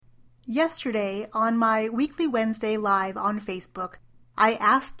Yesterday, on my weekly Wednesday live on Facebook, I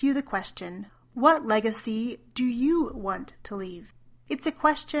asked you the question, what legacy do you want to leave? It's a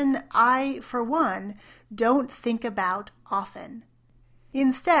question I, for one, don't think about often.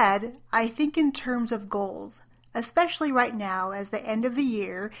 Instead, I think in terms of goals, especially right now as the end of the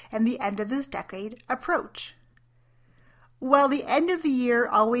year and the end of this decade approach. While the end of the year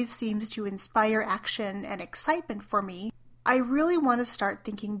always seems to inspire action and excitement for me, I really want to start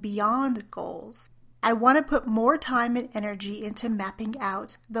thinking beyond goals. I want to put more time and energy into mapping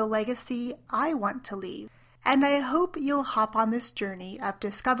out the legacy I want to leave. And I hope you'll hop on this journey of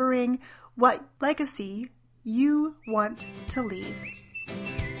discovering what legacy you want to leave.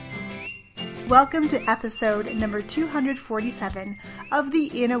 Welcome to episode number 247 of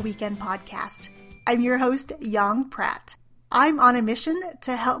the In a Weekend podcast. I'm your host, Yang Pratt. I'm on a mission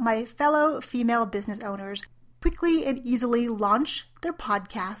to help my fellow female business owners quickly and easily launch their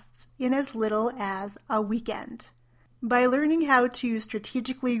podcasts in as little as a weekend. By learning how to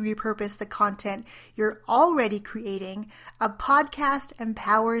strategically repurpose the content you're already creating, a podcast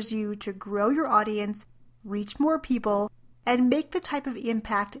empowers you to grow your audience, reach more people, and make the type of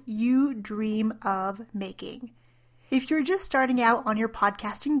impact you dream of making. If you're just starting out on your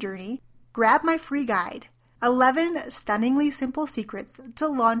podcasting journey, grab my free guide, 11 Stunningly Simple Secrets to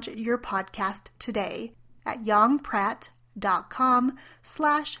Launch Your Podcast Today, at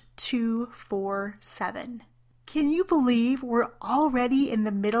yangpratt.com/247. Can you believe we're already in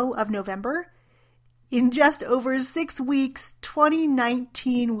the middle of November? In just over 6 weeks,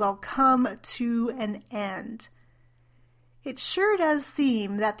 2019 will come to an end. It sure does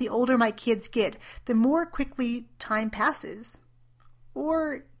seem that the older my kids get, the more quickly time passes.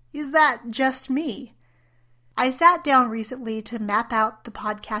 Or is that just me? I sat down recently to map out the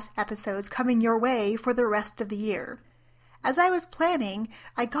podcast episodes coming your way for the rest of the year. As I was planning,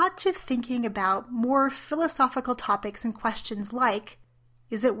 I got to thinking about more philosophical topics and questions like,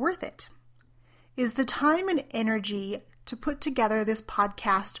 is it worth it? Is the time and energy to put together this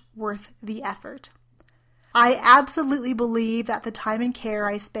podcast worth the effort? I absolutely believe that the time and care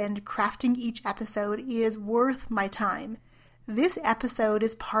I spend crafting each episode is worth my time. This episode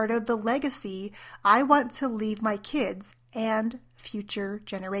is part of the legacy I want to leave my kids and future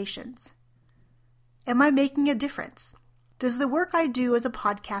generations. Am I making a difference? Does the work I do as a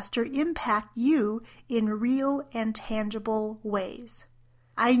podcaster impact you in real and tangible ways?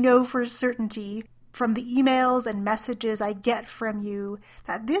 I know for certainty from the emails and messages I get from you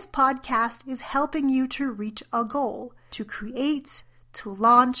that this podcast is helping you to reach a goal, to create, to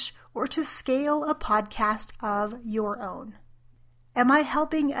launch, or to scale a podcast of your own. Am I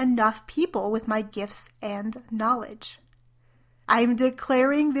helping enough people with my gifts and knowledge? I'm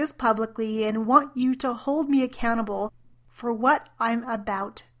declaring this publicly and want you to hold me accountable for what I'm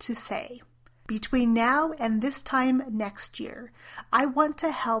about to say. Between now and this time next year, I want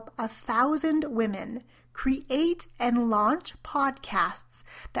to help 1,000 women create and launch podcasts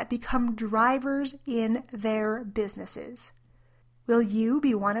that become drivers in their businesses. Will you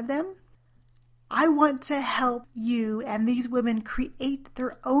be one of them? I want to help you and these women create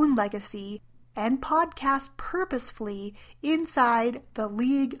their own legacy and podcast purposefully inside the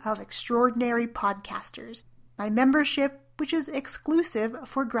League of Extraordinary Podcasters, my membership, which is exclusive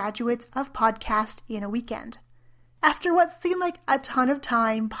for graduates of Podcast in a Weekend. After what seemed like a ton of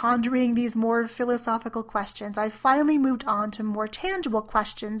time pondering these more philosophical questions, I finally moved on to more tangible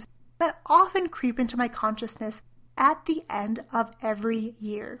questions that often creep into my consciousness at the end of every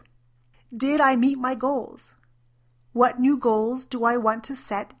year. Did I meet my goals? What new goals do I want to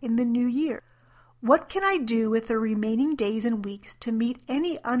set in the new year? What can I do with the remaining days and weeks to meet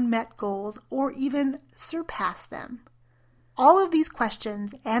any unmet goals or even surpass them? All of these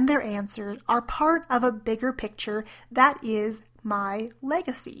questions and their answers are part of a bigger picture that is my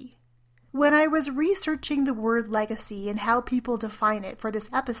legacy. When I was researching the word legacy and how people define it for this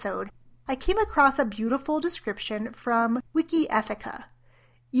episode, I came across a beautiful description from Wikiethica.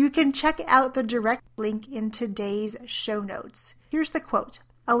 You can check out the direct link in today's show notes. Here's the quote.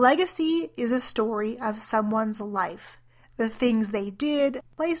 A legacy is a story of someone's life. The things they did,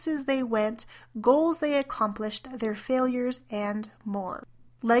 places they went, goals they accomplished, their failures, and more.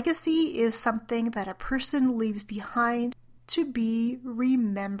 Legacy is something that a person leaves behind to be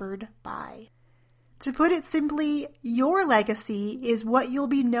remembered by. To put it simply, your legacy is what you'll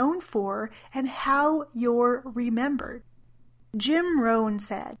be known for and how you're remembered. Jim Rohn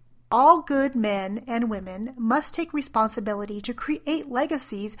said, all good men and women must take responsibility to create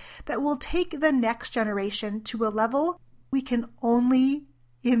legacies that will take the next generation to a level we can only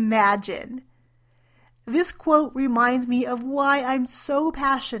imagine. This quote reminds me of why I'm so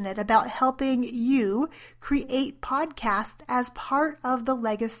passionate about helping you create podcasts as part of the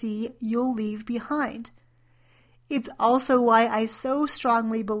legacy you'll leave behind. It's also why I so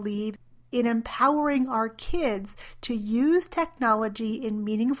strongly believe in empowering our kids to use technology in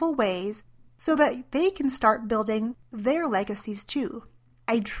meaningful ways so that they can start building their legacies too.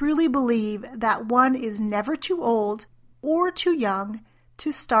 I truly believe that one is never too old or too young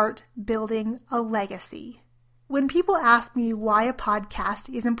to start building a legacy. When people ask me why a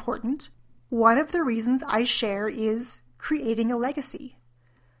podcast is important, one of the reasons I share is creating a legacy.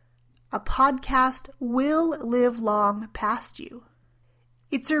 A podcast will live long past you.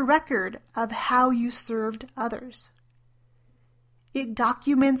 It's a record of how you served others. It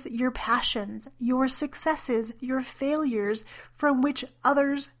documents your passions, your successes, your failures, from which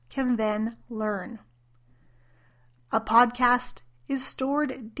others can then learn. A podcast is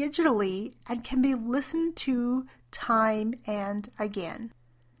stored digitally and can be listened to time and again.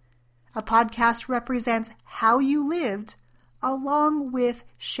 A podcast represents how you lived, along with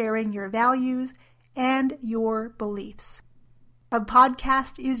sharing your values and your beliefs. A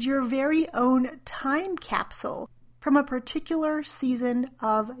podcast is your very own time capsule from a particular season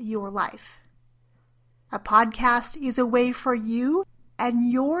of your life. A podcast is a way for you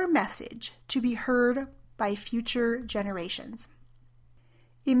and your message to be heard by future generations.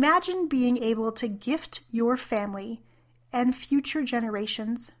 Imagine being able to gift your family and future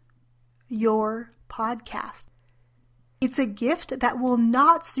generations your podcast. It's a gift that will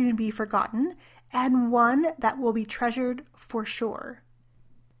not soon be forgotten and one that will be treasured for sure.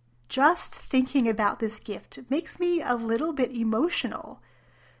 Just thinking about this gift makes me a little bit emotional.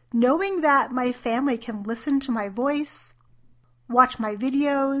 Knowing that my family can listen to my voice, watch my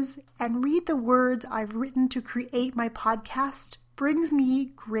videos, and read the words I've written to create my podcast brings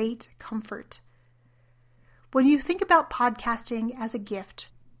me great comfort. When you think about podcasting as a gift,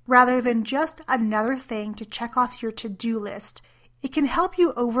 rather than just another thing to check off your to-do list, it can help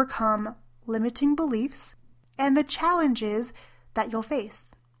you overcome limiting beliefs and the challenges that you'll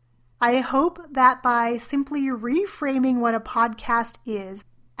face. I hope that by simply reframing what a podcast is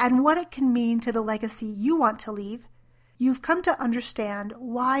and what it can mean to the legacy you want to leave, you've come to understand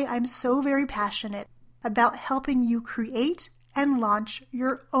why I'm so very passionate about helping you create and launch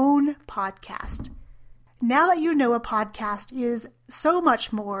your own podcast. Now that you know a podcast is so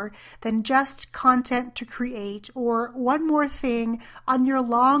much more than just content to create or one more thing on your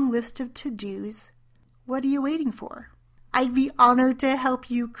long list of to-dos, what are you waiting for? I'd be honored to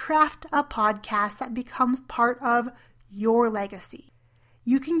help you craft a podcast that becomes part of your legacy.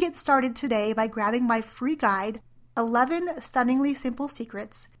 You can get started today by grabbing my free guide, 11 Stunningly Simple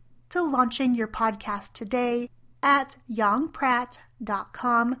Secrets to Launching Your Podcast Today, at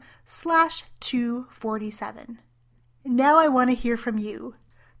yongpratt.com/247. Now I want to hear from you.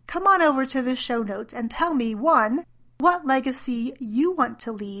 Come on over to the show notes and tell me 1, what legacy you want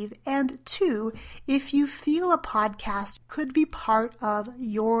to leave, and 2, if you feel a podcast could be part of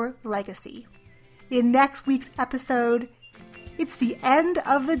your legacy. In next week's episode, it's the end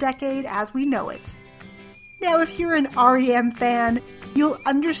of the decade as we know it. Now, if you're an REM fan, you'll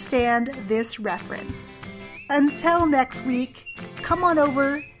understand this reference. Until next week, come on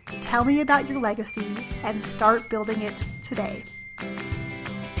over, tell me about your legacy, and start building it today.